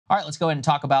All right, let's go ahead and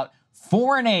talk about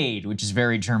foreign aid, which is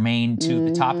very germane to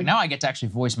the topic. Now I get to actually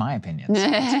voice my opinions. So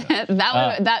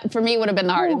that for me would have been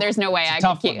the hard. There's no way I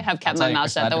could have kept my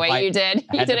mouth shut the way you did.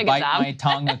 You did a good job. I had to bite my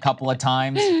tongue a couple of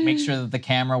times, make sure that the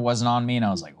camera wasn't on me, and I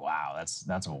was like, wow,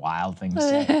 that's a wild thing to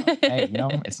say. But, hey, you know,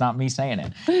 it's not me saying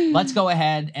it. Let's go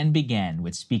ahead and begin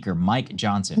with Speaker Mike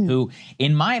Johnson, who,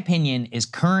 in my opinion, is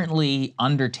currently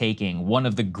undertaking one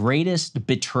of the greatest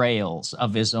betrayals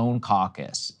of his own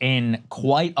caucus in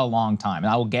quite a long time.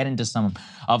 And I will get into some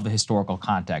of the historical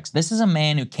context. This is a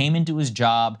man who came into his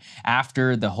job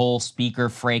after the whole speaker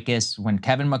fracas when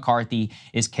Kevin McCarthy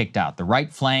is kicked out. The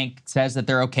right flank says that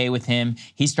they're okay with him.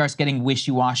 He starts getting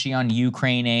wishy-washy on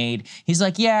Ukraine aid. He's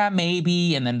like, yeah,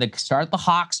 maybe. And then the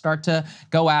Hawks start to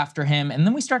go after him. And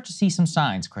then we start to see some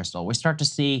signs, Krystal. We start to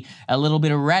see a little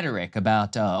bit of rhetoric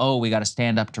about, oh, we got to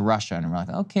stand up to Russia. And we're like,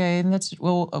 okay,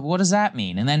 well, what does that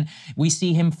mean? And then we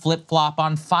see him flip-flop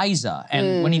on FISA.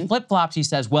 And when he flip-flops, he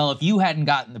says, well, if you hadn't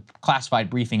gotten the classified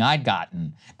briefing I'd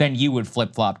gotten, then you would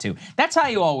flip-flop too. That's how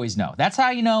you always know. That's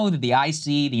how you know that the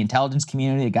IC, the intelligence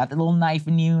community, they got the little knife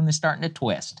in you and they're starting to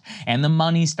twist. And the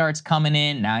money starts coming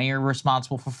in. Now you're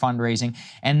responsible for fundraising.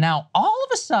 And now all of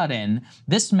a sudden,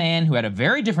 this man who had a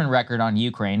very different record on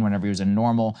Ukraine whenever he was a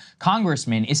normal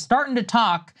congressman is starting to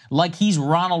talk like he's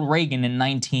Ronald Reagan in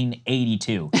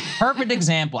 1982. Perfect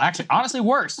example. Actually, honestly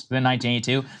worse than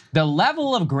 1982. The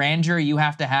level of grandeur you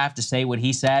have to say what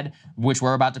he said, which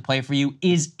we're about to play for you,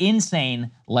 is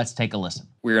insane. Let's take a listen.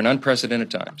 We're in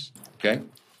unprecedented times, okay?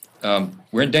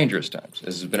 We're in dangerous times,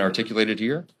 as has been articulated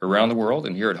here, around the world,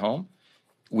 and here at home.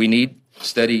 We need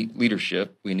steady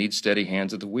leadership. We need steady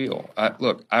hands at the wheel.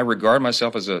 Look, I regard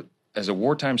myself as a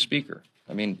wartime speaker.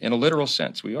 I mean, in a literal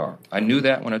sense, we are. I knew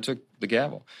that when I took the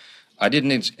gavel. I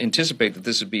didn't anticipate that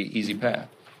this would be an easy path.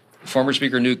 Former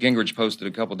Speaker Newt Gingrich posted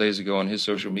a couple days ago on his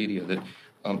social media that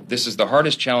this is the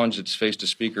hardest challenge that's faced a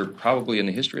speaker probably in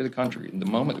the history of the country, in the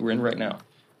moment that we're in right now.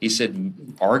 He said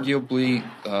arguably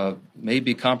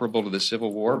maybe comparable to the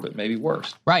Civil War, but maybe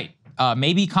worse. Right.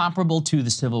 Maybe comparable to the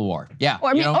Civil War. Yeah.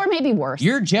 Or maybe worse.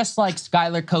 You're just like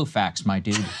Schuyler Colfax, my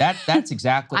dude. That's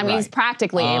exactly right. I mean, he's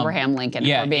practically Abraham Lincoln,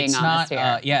 if we're being honest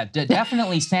here.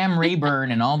 Definitely Sam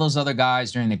Rayburn and all those other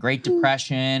guys during the Great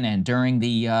Depression and during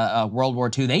the World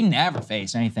War II, they never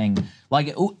faced anything like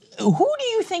it. Who do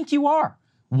you think you are?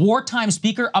 Wartime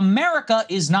speaker? America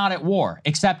is not at war,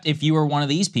 except if you were one of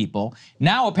these people.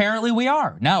 Now, apparently, we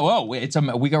are. Now,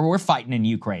 we're fighting in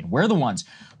Ukraine. We're the ones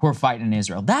who are fighting in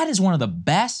Israel. That is one of the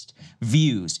best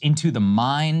views into the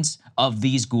minds of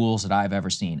these ghouls that I've ever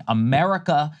seen.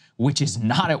 America, which is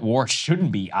not at war,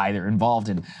 shouldn't be either involved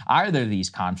in either of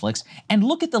these conflicts. And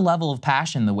look at the level of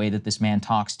passion, the way that this man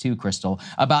talks to, Krystal,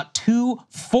 about two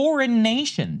foreign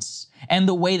nations and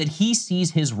the way that he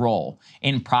sees his role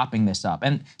in propping this up.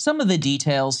 And some of the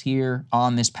details here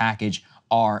on this package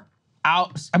are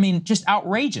just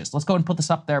outrageous. Let's go and put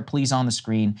this up there, please, on the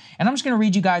screen. And I'm just going to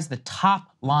read you guys the top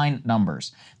line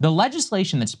numbers. The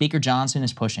legislation that Speaker Johnson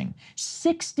is pushing,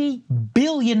 $60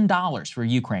 billion for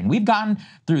Ukraine. We've gotten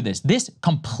through this. This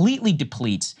completely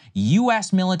depletes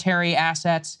U.S. military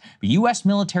assets, U.S.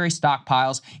 military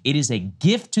stockpiles. It is a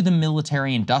gift to the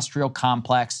military-industrial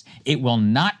complex. It will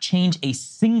not change a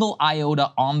single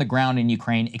iota on the ground in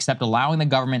Ukraine, except allowing the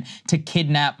government to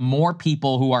kidnap more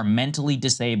people who are mentally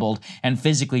disabled and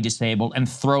physically disabled and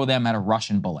throw them at a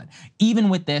Russian bullet. Even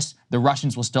with this, the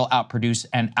Russians will still outproduce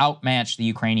and outmatch the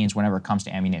Ukrainians whenever it comes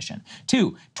to ammunition.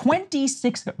 Two,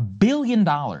 $26 billion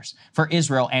for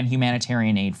Israel and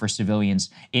humanitarian aid for civilians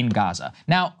in Gaza.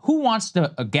 Now, who wants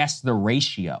to guess the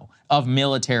ratio of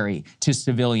military to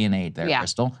civilian aid there,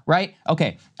 Krystal? Right?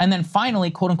 Okay. And then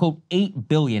finally, quote unquote, $8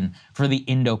 billion for the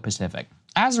Indo-Pacific.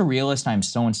 As a realist, I'm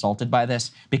so insulted by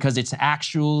this because it's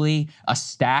actually a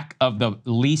stack of the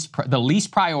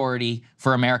least priority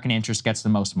for American interest gets the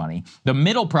most money. The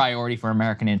middle priority for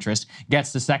American interest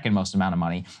gets the second most amount of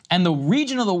money. And the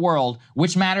region of the world,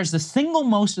 which matters the single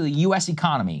most of the U.S.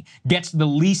 economy, gets the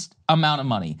least amount of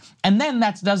money. And then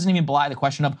that doesn't even belie the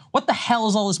question of what the hell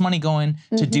is all this money going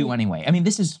to do anyway? I mean,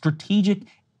 this is strategic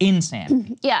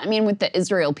insanity. Yeah, I mean, with the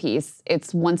Israel piece,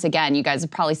 it's once again, you guys have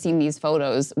probably seen these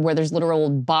photos where there's literal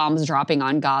bombs dropping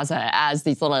on Gaza as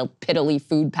these little piddly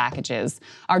food packages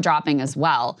are dropping as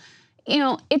well. You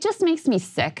know, it just makes me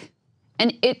sick.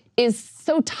 And it is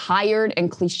so tired and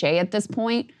cliche at this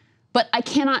point, but I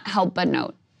cannot help but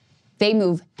note, they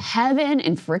move heaven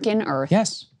and frickin' earth.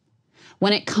 Yes.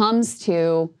 When it comes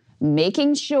to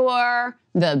making sure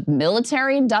the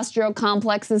military-industrial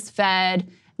complex is fed,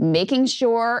 making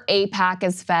sure AIPAC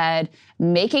is fed,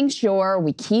 making sure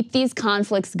we keep these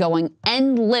conflicts going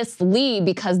endlessly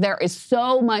because there is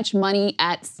so much money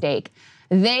at stake.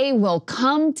 they will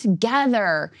come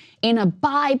together in a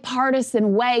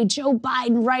bipartisan way. Joe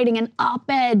Biden writing an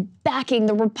op-ed backing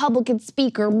the Republican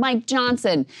Speaker, Mike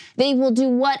Johnson. They will do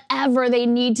whatever they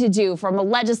need to do from a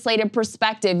legislative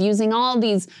perspective, using all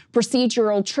these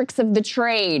procedural tricks of the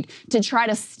trade to try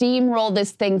to steamroll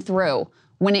this thing through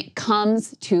when it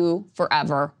comes to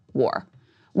forever war.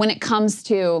 When it comes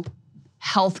to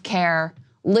health care,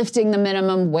 lifting the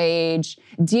minimum wage,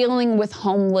 dealing with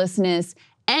homelessness,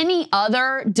 any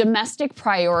other domestic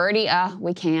priority,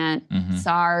 we can't.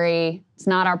 Sorry, it's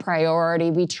not our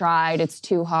priority. We tried, it's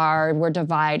too hard, we're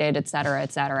divided, et cetera,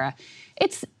 et cetera.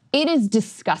 It is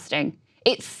disgusting.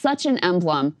 It's such an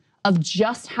emblem of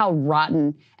just how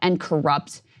rotten and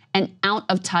corrupt and out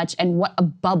of touch and what a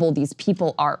bubble these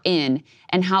people are in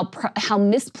and how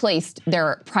misplaced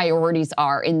their priorities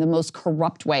are in the most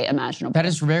corrupt way imaginable. That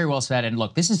is very well said. And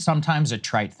look, this is sometimes a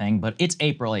trite thing, but it's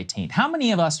April 18th. How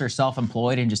many of us are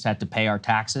self-employed and just had to pay our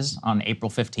taxes on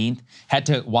April 15th, had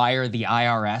to wire the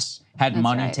IRS, had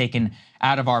money taken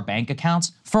out of our bank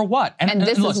accounts? For what? And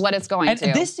this is what it's going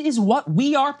to. This is what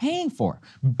we are paying for.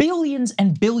 Billions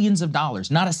and billions of dollars.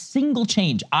 Not a single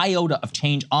change, iota of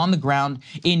change on the ground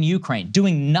in Ukraine.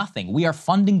 Doing nothing. We are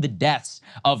funding the deaths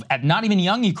of not even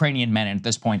young Ukrainian men at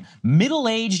this point,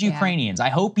 middle-aged Ukrainians. I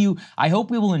hope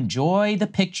we will enjoy the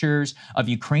pictures of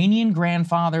Ukrainian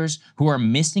grandfathers who are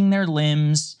missing their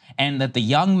limbs, and that the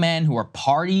young men who are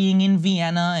partying in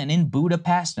Vienna and in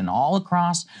Budapest and all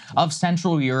across of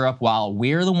Central Europe, while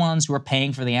we're the ones who are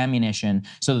paying for the ammunition,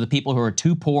 so that the people who are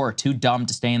too poor or too dumb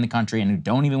to stay in the country and who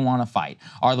don't even want to fight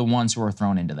are the ones who are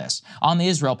thrown into this. On the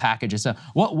Israel package, it's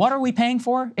what are we paying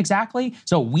for exactly?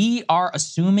 So we are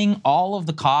assuming all of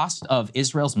the cost of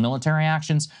Israel's military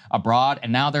actions abroad,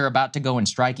 and now they're about to go and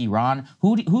strike Iran.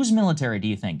 Whose military do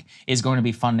you think is going to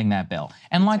be funding that bill?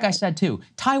 And like I said too,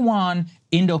 Taiwan,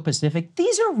 Indo-Pacific,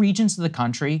 these are regions of the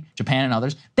country, Japan and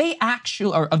others, they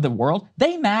actually, or of the world,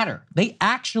 they matter. They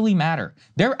actually matter.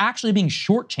 They're actually being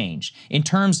shortchanged in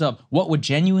terms of what would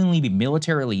genuinely be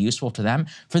militarily useful to them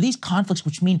for these conflicts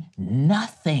which mean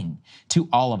nothing to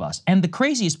all of us. And the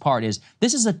craziest part is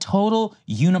this is a total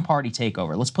uniparty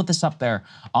takeover. Let's put this up there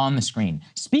on the screen.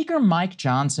 Speaker Mike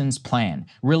Johnson's plan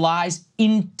relies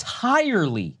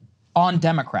entirely on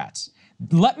Democrats.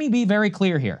 Let me be very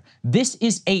clear here. This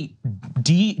is a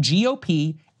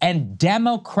GOP and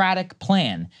Democratic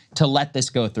plan to let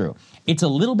this go through. It's a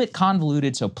little bit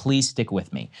convoluted, so please stick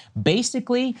with me.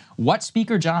 Basically, what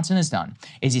Speaker Johnson has done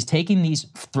is he's taking these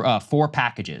 4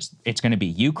 packages. It's going to be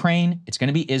Ukraine, it's going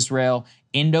to be Israel,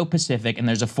 Indo-Pacific, and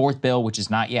there's a 4th bill which is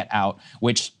not yet out,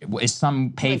 which is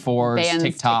some pay-fors,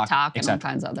 TikTok, and all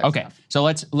kinds of other stuff. So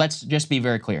let's just be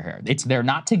very clear here. They're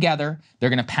not together. They're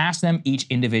going to pass them each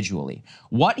individually.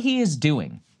 What he is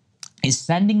doing is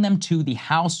sending them to the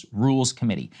House Rules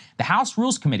Committee. The House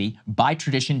Rules Committee, by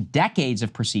tradition, decades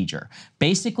of procedure,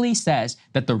 basically says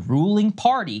that the ruling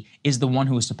party is the one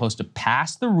who is supposed to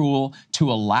pass the rule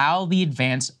to allow the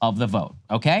advance of the vote,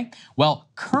 okay? Well,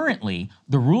 currently,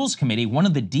 the Rules Committee, one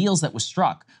of the deals that was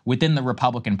struck within the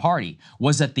Republican Party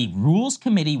was that the Rules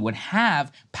Committee would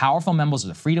have powerful members of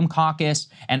the Freedom Caucus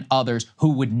and others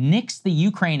who would nix the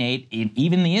Ukraine aid,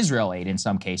 even the Israel aid in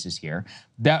some cases here,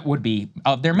 that would be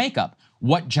of their makeup.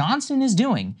 What Johnson is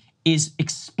doing is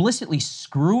explicitly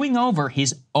screwing over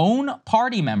his own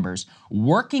party members,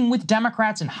 working with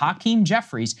Democrats and Hakeem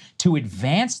Jeffries to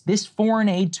advance this foreign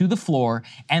aid to the floor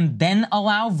and then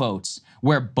allow votes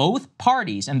where both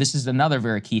parties, and this is another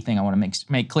very key thing I want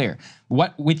to make clear,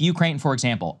 with Ukraine, for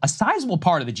example, a sizable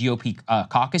part of the GOP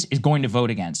caucus is going to vote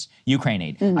against Ukraine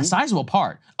aid. A sizable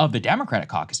part of the Democratic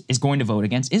caucus is going to vote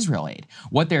against Israel aid.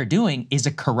 What they're doing is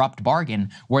a corrupt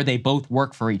bargain where they both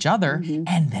work for each other,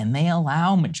 and then they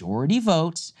allow majority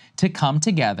votes to come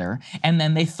together, and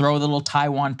then they throw the little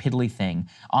Taiwan piddly thing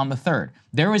on the 3rd.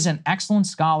 There is an excellent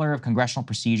scholar of congressional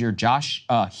procedure, Josh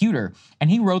Huter, and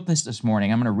he wrote this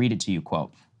morning. I'm going to read it to you,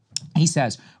 quote. He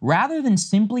says, rather than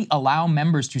simply allow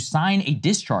members to sign a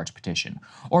discharge petition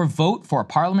or vote for a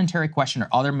parliamentary question or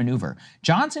other maneuver,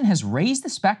 Johnson has raised the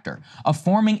specter of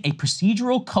forming a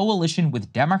procedural coalition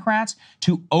with Democrats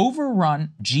to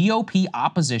overrun GOP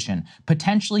opposition,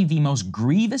 potentially the most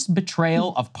grievous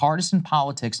betrayal of partisan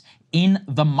politics in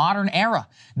the modern era.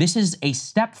 This is a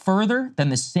step further than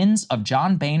the sins of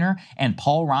John Boehner and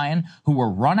Paul Ryan, who were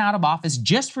run out of office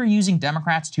just for using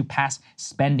Democrats to pass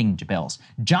spending bills.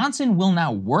 Johnson will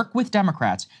now work with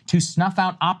Democrats to snuff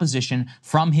out opposition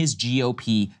from his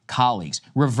GOP colleagues.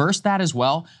 Reverse that as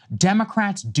well.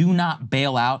 Democrats do not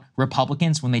bail out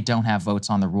Republicans when they don't have votes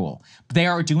on the rule. They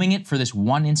are doing it for this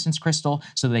one instance, Krystal,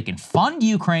 so they can fund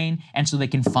Ukraine and so they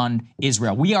can fund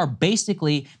Israel. We are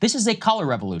basically, this is a color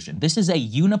revolution. This is a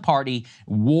uniparty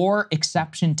war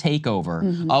exception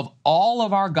takeover of all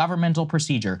of our governmental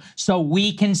procedure so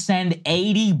we can send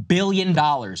 $80 billion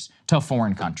to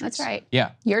foreign countries. That's right.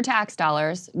 Yeah. Your tax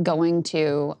dollars going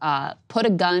to put a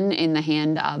gun in the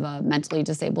hand of a mentally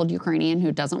disabled Ukrainian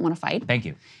who doesn't want to fight. Thank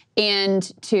you.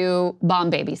 And to bomb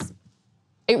babies.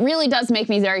 It really does make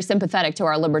me very sympathetic to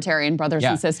our libertarian brothers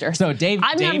and sisters. So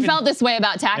I've never felt this way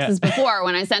about taxes before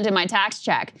when I sent in my tax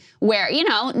check, where, you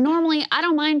know, normally I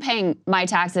don't mind paying my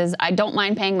taxes. I don't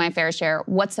mind paying my fair share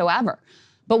whatsoever.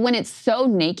 But when it's so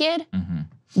naked,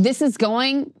 this is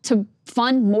going to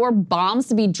fund more bombs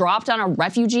to be dropped on a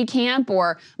refugee camp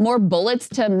or more bullets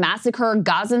to massacre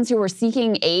Gazans who are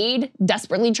seeking aid,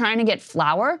 desperately trying to get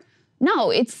flour. No,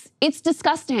 it's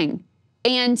disgusting.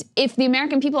 And if the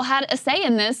American people had a say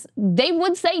in this, they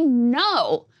would say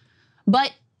no.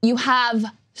 But you have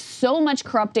so much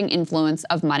corrupting influence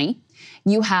of money.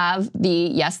 You have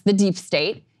the deep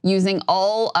state using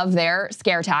all of their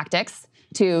scare tactics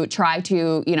to try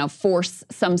to, you know, force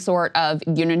some sort of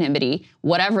unanimity.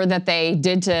 Whatever that they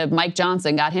did to Mike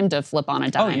Johnson got him to flip on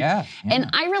a dime. Oh, yeah. And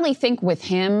I really think with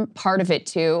him, part of it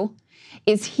too,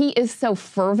 is he is so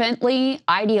fervently,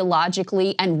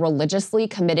 ideologically, and religiously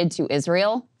committed to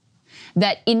Israel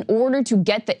that in order to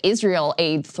get the Israel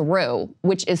aid through,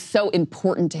 which is so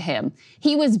important to him,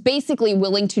 he was basically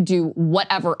willing to do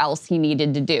whatever else he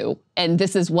needed to do. And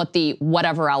this is what the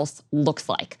whatever else looks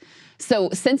like. So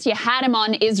since you had him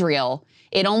on Israel,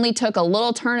 it only took a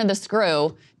little turn of the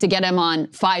screw to get him on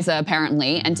FISA,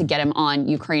 apparently, and to get him on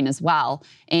Ukraine as well.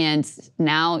 And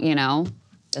now, you know,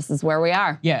 this is where we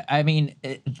are. Yeah, I mean,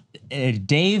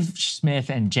 Dave Smith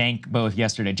and Cenk both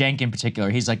yesterday, Cenk in particular,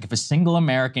 he's like, if a single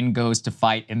American goes to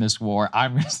fight in this war,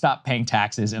 I'm going to stop paying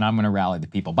taxes and I'm going to rally the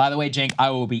people. By the way, Cenk,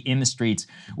 I will be in the streets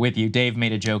with you. Dave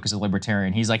made a joke as a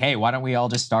libertarian. He's like, hey, why don't we all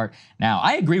just start now?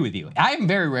 I agree with you. I am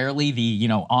very rarely the, you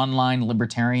know, online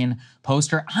libertarian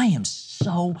poster. I am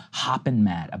so hopping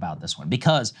mad about this one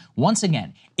because, once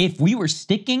again, if we were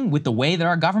sticking with the way that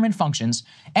our government functions,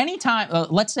 anytime,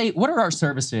 let's say, what are our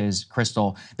services,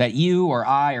 Krystal, that you or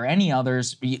I or any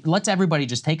others, let's everybody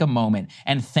just take a moment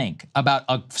and think about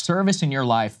a service in your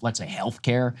life, let's say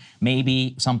healthcare,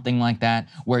 maybe something like that,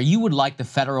 where you would like the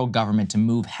federal government to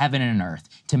move heaven and earth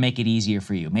to make it easier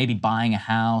for you. Maybe buying a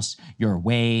house, your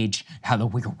wage,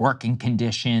 your working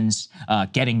conditions,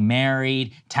 getting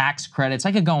married, tax credits.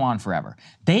 I could go on forever.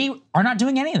 They are not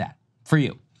doing any of that for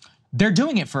you. They're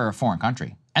doing it for a foreign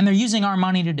country, and they're using our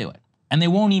money to do it. And they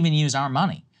won't even use our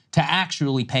money to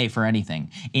actually pay for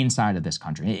anything inside of this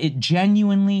country. It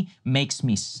genuinely makes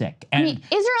me sick. And I mean,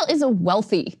 Israel is a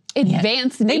wealthy,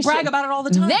 advanced nation. They brag about it all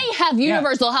the time. They have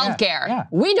universal health care. Yeah.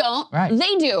 We don't. Right.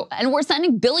 They do. And we're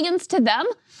sending billions to them.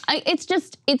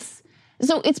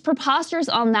 So it's preposterous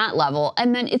on that level.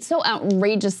 And then it's so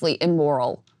outrageously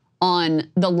immoral on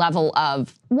the level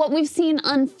of what we've seen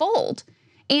unfold.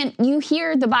 And you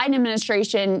hear the Biden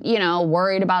administration, you know,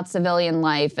 worried about civilian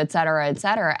life, et cetera, et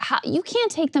cetera. You can't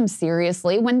take them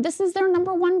seriously when this is their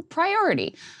number one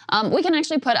priority. We can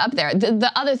actually put up there.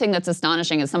 The other thing that's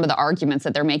astonishing is some of the arguments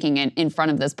that they're making in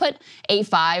front of this. Put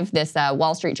A5, this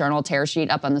Wall Street Journal tear sheet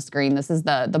up on the screen. This is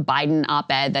the Biden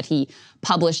op-ed that he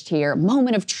published here.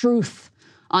 Moment of truth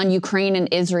on Ukraine and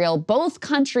Israel. Both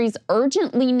countries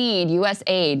urgently need U.S.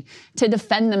 aid to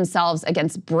defend themselves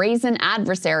against brazen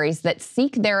adversaries that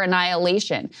seek their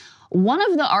annihilation. One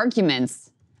of the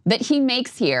arguments that he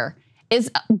makes here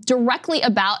is directly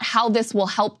about how this will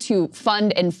help to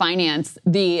fund and finance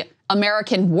the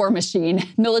American war machine,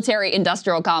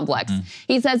 military-industrial complex.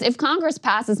 He says, if Congress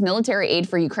passes military aid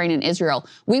for Ukraine and Israel,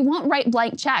 we won't write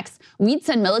blank checks. We'd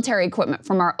send military equipment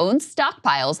from our own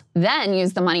stockpiles, then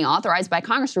use the money authorized by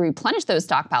Congress to replenish those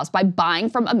stockpiles by buying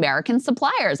from American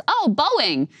suppliers. Oh,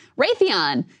 Boeing,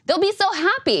 Raytheon, they'll be so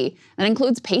happy. That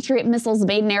includes Patriot missiles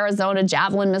made in Arizona,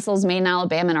 Javelin missiles made in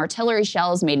Alabama, and artillery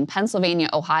shells made in Pennsylvania,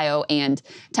 Ohio, and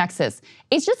Texas.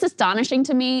 It's just astonishing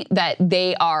to me that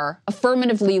they are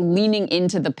affirmatively leaning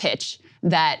into the pitch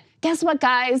that, guess what,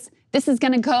 guys? This is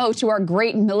going to go to our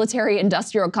great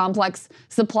military-industrial complex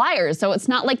suppliers. So it's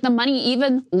not like the money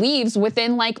even leaves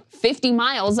within like 50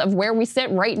 miles of where we sit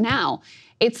right now.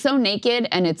 It's so naked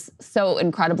and it's so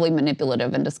incredibly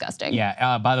manipulative and disgusting.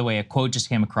 Yeah, by the way, a quote just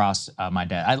came across my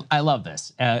desk. I love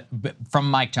this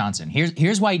from Mike Johnson.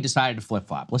 Here's why he decided to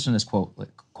flip-flop. Listen to this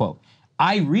quote.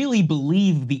 I really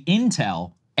believe the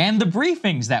intel and the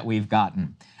briefings that we've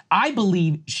gotten. I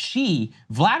believe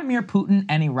Vladimir Putin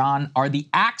and Iran are the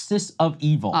axis of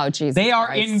evil. Oh, Jesus They are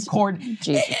Christ. in court.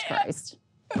 Jesus Christ.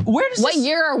 What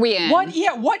year are we in? What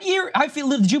year? I feel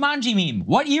the Jumanji meme.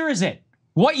 What year is it?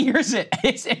 What year is it?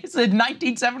 It's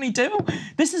 1972?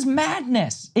 This is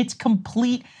madness. It's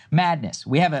complete madness.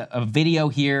 We have a video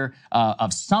here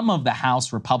of some of the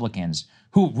House Republicans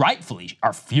who rightfully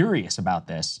are furious about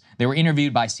this. They were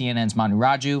interviewed by CNN's Manu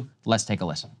Raju. Let's take a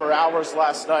listen. For hours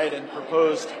last night and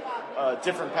proposed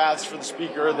different paths for the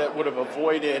speaker that would have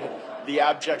avoided the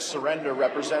abject surrender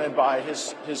represented by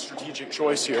his strategic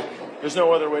choice here. There's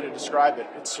no other way to describe it.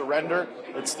 It's surrender.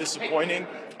 It's disappointing.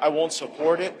 I won't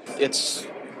support it. It's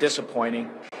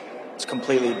disappointing. It's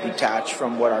completely detached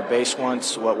from what our base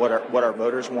wants, what our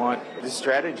voters want. The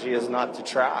strategy is not to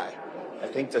try. I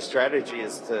think the strategy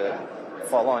is to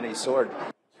fall on his sword.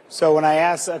 So when I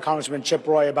asked Congressman Chip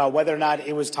Roy about whether or not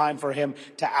it was time for him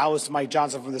to oust Mike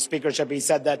Johnson from the speakership, he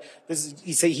said that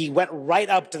he went right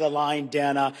up to the line,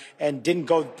 Dana, and didn't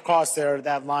go across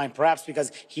that line, perhaps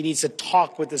because he needs to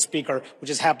talk with the speaker, which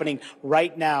is happening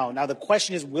right now. Now, the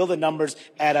question is, will the numbers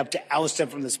add up to oust him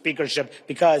from the speakership?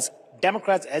 Because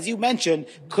Democrats, as you mentioned,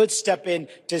 could step in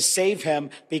to save him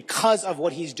because of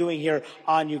what he's doing here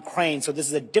on Ukraine. So this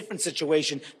is a different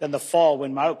situation than the fall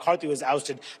when McCarthy was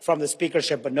ousted from the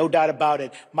speakership. But no doubt about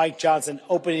it, Mike Johnson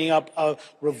opening up a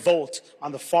revolt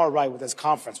on the far right with his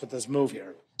conference, with this move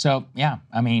here. So, yeah,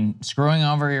 I mean, screwing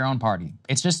over your own party.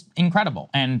 It's just incredible.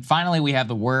 And finally, we have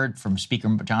the word from Speaker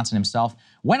Johnson himself.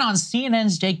 Went on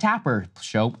CNN's Jake Tapper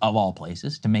show, of all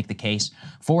places, to make the case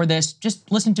for this.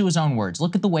 Just listen to his own words.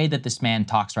 Look at the way that this man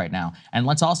talks right now. And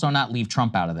let's also not leave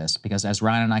Trump out of this, because as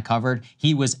Ryan and I covered,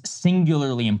 he was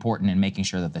singularly important in making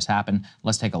sure that this happened.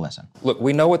 Let's take a listen. Look,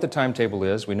 we know what the timetable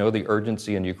is. We know the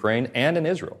urgency in Ukraine and in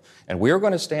Israel. And we are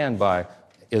going to stand by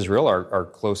Israel, our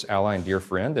close ally and dear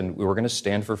friend, and we're going to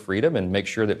stand for freedom and make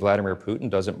sure that Vladimir Putin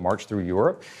doesn't march through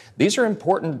Europe. These are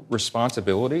important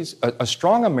responsibilities. A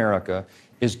strong America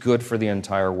is good for the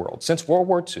entire world. Since World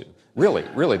War II,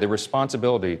 really, the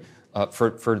responsibility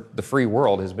for the free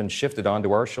world has been shifted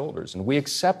onto our shoulders, and we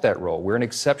accept that role. We're an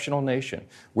exceptional nation.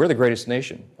 We're the greatest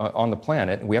nation on the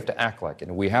planet, and we have to act like it.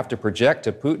 And we have to project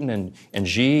to Putin and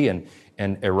Xi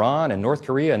and Iran and North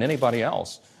Korea and anybody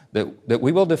else that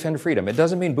we will defend freedom. It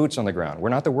doesn't mean boots on the ground. We're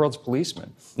not the world's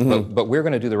policemen, but we're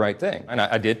going to do the right thing. And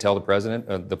I did tell the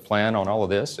president the plan on all of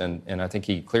this, and I think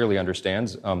he clearly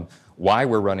understands why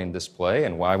we're running this play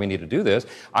and why we need to do this.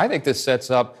 I think this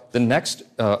sets up the next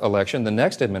election, the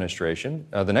next administration,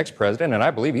 the next president, and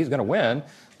I believe he's going to win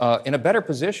in a better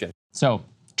position. So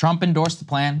Trump endorsed the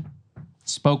plan,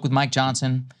 spoke with Mike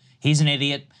Johnson. He's an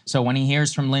idiot. So when he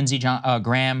hears from Lindsey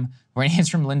Graham,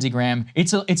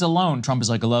 it's a loan. Trump is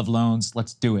like, I love loans.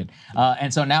 Let's do it.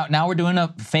 And so now we're doing a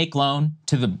fake loan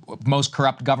to the most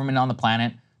corrupt government on the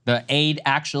planet. The aid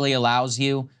actually allows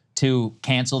you to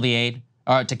cancel the aid,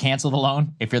 or to cancel the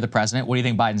loan if you're the president. What do you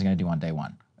think Biden's going to do on day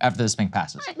one after this thing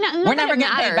passes? We're never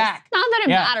getting paid back. Not that it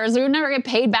matters. We would never get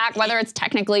paid back, whether it's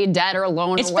technically debt or a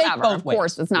loan or whatever. Of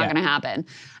course, it's not going to happen.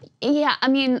 Yeah, I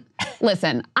mean,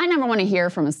 listen, I never want to hear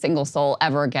from a single soul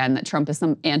ever again that Trump is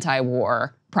some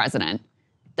anti-war president.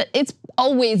 It's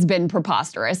always been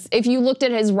preposterous. If you looked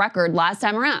at his record last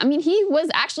time around, I mean, he was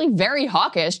actually very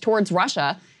hawkish towards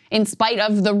Russia in spite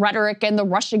of the rhetoric and the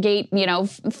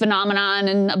Russiagate, phenomenon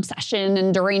and obsession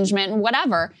and derangement and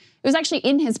whatever. It was actually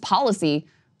in his policy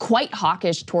quite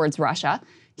hawkish towards Russia.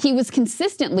 He was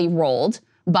consistently rolled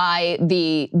by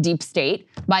the deep state,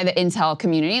 by the intel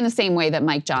community, in the same way that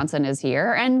Mike Johnson is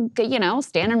here, and,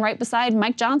 standing right beside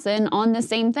Mike Johnson on the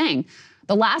same thing.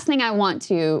 The last thing I want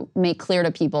to make clear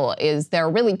to people is there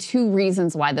are really two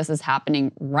reasons why this is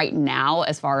happening right now,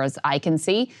 as far as I can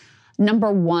see.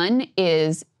 Number one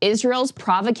is Israel's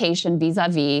provocation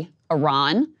vis-a-vis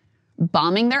Iran,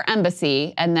 bombing their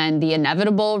embassy, and then the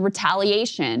inevitable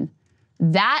retaliation.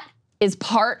 That is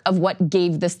part of what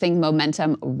gave this thing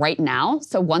momentum right now.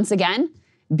 So once again,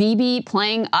 Bibi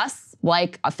playing us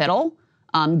like a fiddle,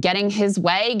 getting his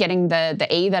way, getting the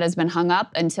aid that has been hung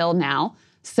up until now.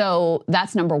 So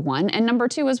that's number one. And number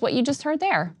two is what you just heard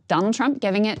there. Donald Trump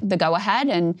giving it the go-ahead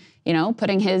and,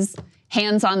 putting his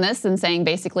hands on this and saying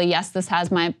basically, yes, this has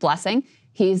my blessing.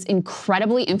 He's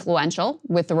incredibly influential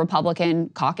with the Republican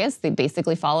caucus. They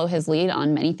basically follow his lead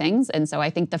on many things. And so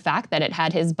I think the fact that it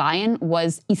had his buy-in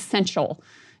was essential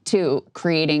to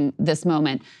creating this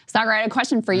moment. Saagar, I had a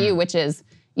question for you, which is,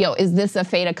 is this a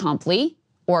fait accompli?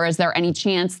 Or is there any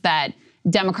chance that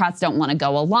Democrats don't want to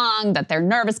go along, that they're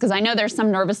nervous? Because I know there's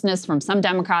some nervousness from some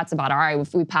Democrats about, all right,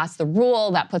 if we pass the rule,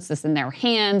 that puts this in their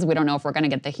hands. We don't know if we're going to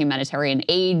get the humanitarian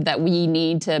aid that we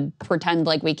need to pretend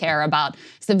like we care about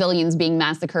civilians being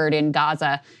massacred in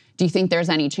Gaza. Do you think there's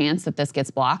any chance that this gets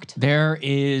blocked?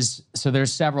 There's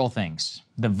several things.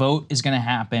 The vote is going to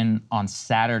happen on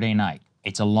Saturday night.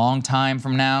 It's a long time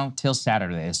from now till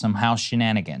Saturday. There's some House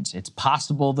shenanigans. It's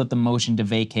possible that the motion to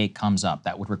vacate comes up.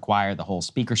 That would require the whole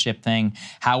speakership thing.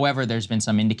 However, there's been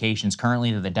some indications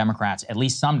currently that the Democrats, at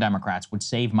least some Democrats, would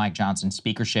save Mike Johnson's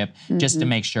speakership just to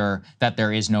make sure that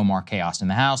there is no more chaos in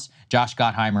the House. Josh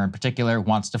Gottheimer in particular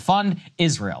wants to fund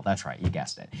Israel. That's right, you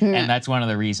guessed it. And that's one of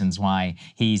the reasons why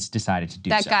he's decided to do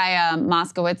that so. That guy,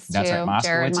 Moskowitz, too. That's right,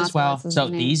 Moskowitz as well. So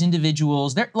name. these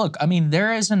individuals, look, I mean,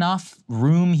 there is enough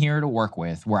room here to work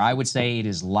with where I would say it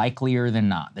is likelier than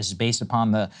not. This is based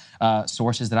upon the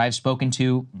sources that I've spoken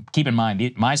to. Keep in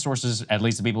mind, my sources, at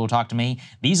least the people who talk to me,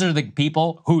 these are the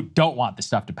people who don't want this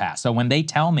stuff to pass. So when they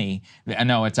tell me,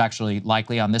 no, it's actually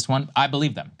likely on this one, I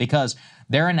believe them, because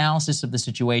their analysis of the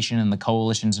situation and the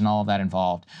coalitions and all of that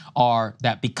involved are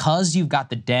that because you've got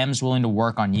the Dems willing to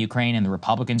work on Ukraine and the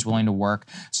Republicans willing to work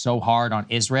so hard on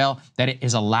Israel, that it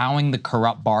is allowing the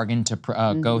corrupt bargain to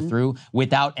go through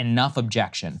without enough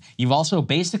objection. You've also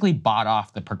basically bought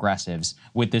off the progressives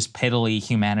with this piddly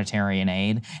humanitarian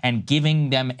aid and giving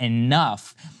them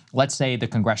enough. Let's say the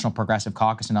Congressional Progressive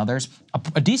Caucus and others,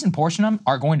 a decent portion of them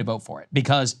are going to vote for it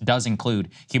because it does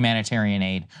include humanitarian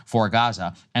aid for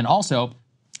Gaza. And also,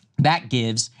 that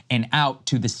gives an out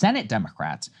to the Senate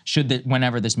Democrats,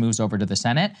 whenever this moves over to the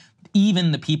Senate.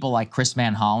 Even the people like Chris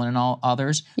Van Hollen and all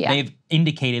others, they've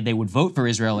indicated they would vote for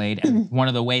Israel aid. And one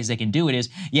of the ways they can do it is,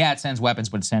 it sends weapons,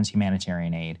 but it sends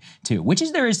humanitarian aid too.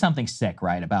 There is something sick,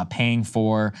 right, about paying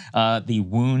for the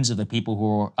wounds of the people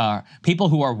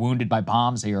who are wounded by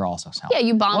bombs that you're also selling. Yeah,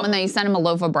 you bomb and then you send them a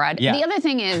loaf of bread. Yeah. The other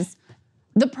thing is,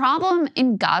 the problem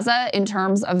in Gaza in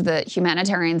terms of the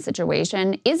humanitarian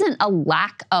situation isn't a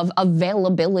lack of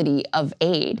availability of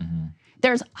aid.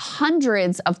 There's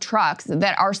hundreds of trucks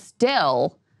that are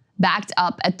still backed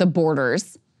up at the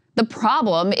borders. The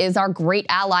problem is our great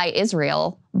ally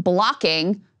Israel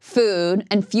blocking food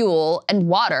and fuel and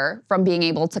water from being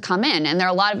able to come in. And there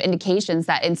are a lot of indications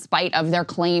that in spite of their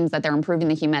claims that they're improving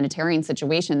the humanitarian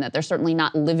situation, that they're certainly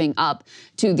not living up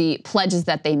to the pledges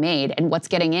that they made. And what's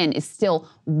getting in is still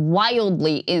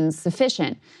wildly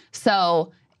insufficient.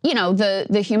 So,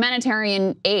 the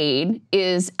humanitarian aid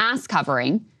is ass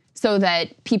covering so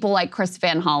that people like Chris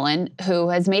Van Hollen, who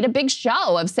has made a big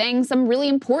show of saying some really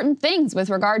important things with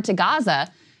regard to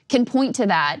Gaza, can point to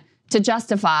that to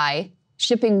justify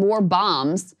shipping more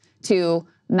bombs to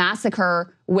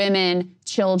massacre women,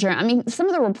 children. I mean, some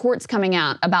of the reports coming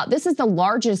out about this is the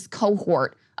largest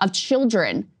cohort of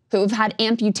children who have had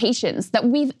amputations that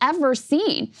we've ever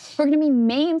seen, who are going to be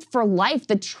maimed for life,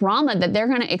 the trauma that they're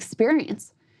going to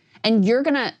experience. And you're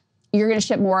going to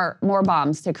ship more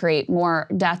bombs to create more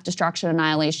death, destruction,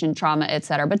 annihilation, trauma, et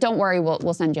cetera. But don't worry,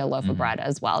 we'll send you a loaf of bread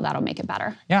as well. That'll make it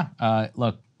better. Yeah,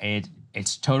 look,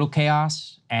 it's total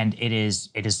chaos, and it is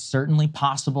certainly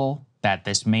possible that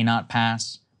this may not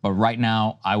pass, but right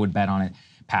now I would bet on it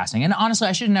passing. And honestly,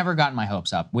 I should have never gotten my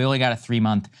hopes up. We only got a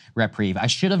 3-month reprieve. I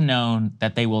should have known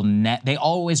that they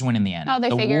always win in the end. Oh, they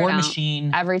figure it out. The war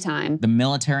machine, every time. the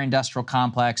military-industrial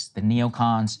complex, the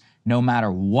neocons, no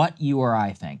matter what you or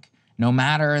I think, no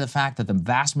matter the fact that the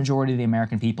vast majority of the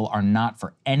American people are not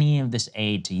for any of this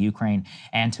aid to Ukraine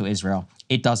and to Israel,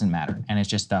 it doesn't matter. And it's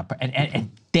just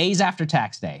and days after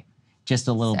tax day, just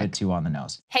a little bit too on the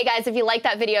nose. Hey guys, if you like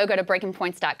that video, go to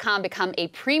breakingpoints.com, become a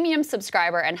premium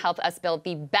subscriber, and help us build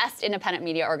the best independent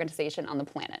media organization on the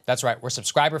planet. That's right. We're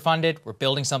subscriber funded. We're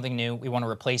building something new. We want to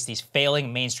replace these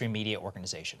failing mainstream media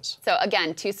organizations. So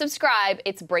again, to subscribe,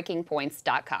 it's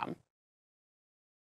breakingpoints.com.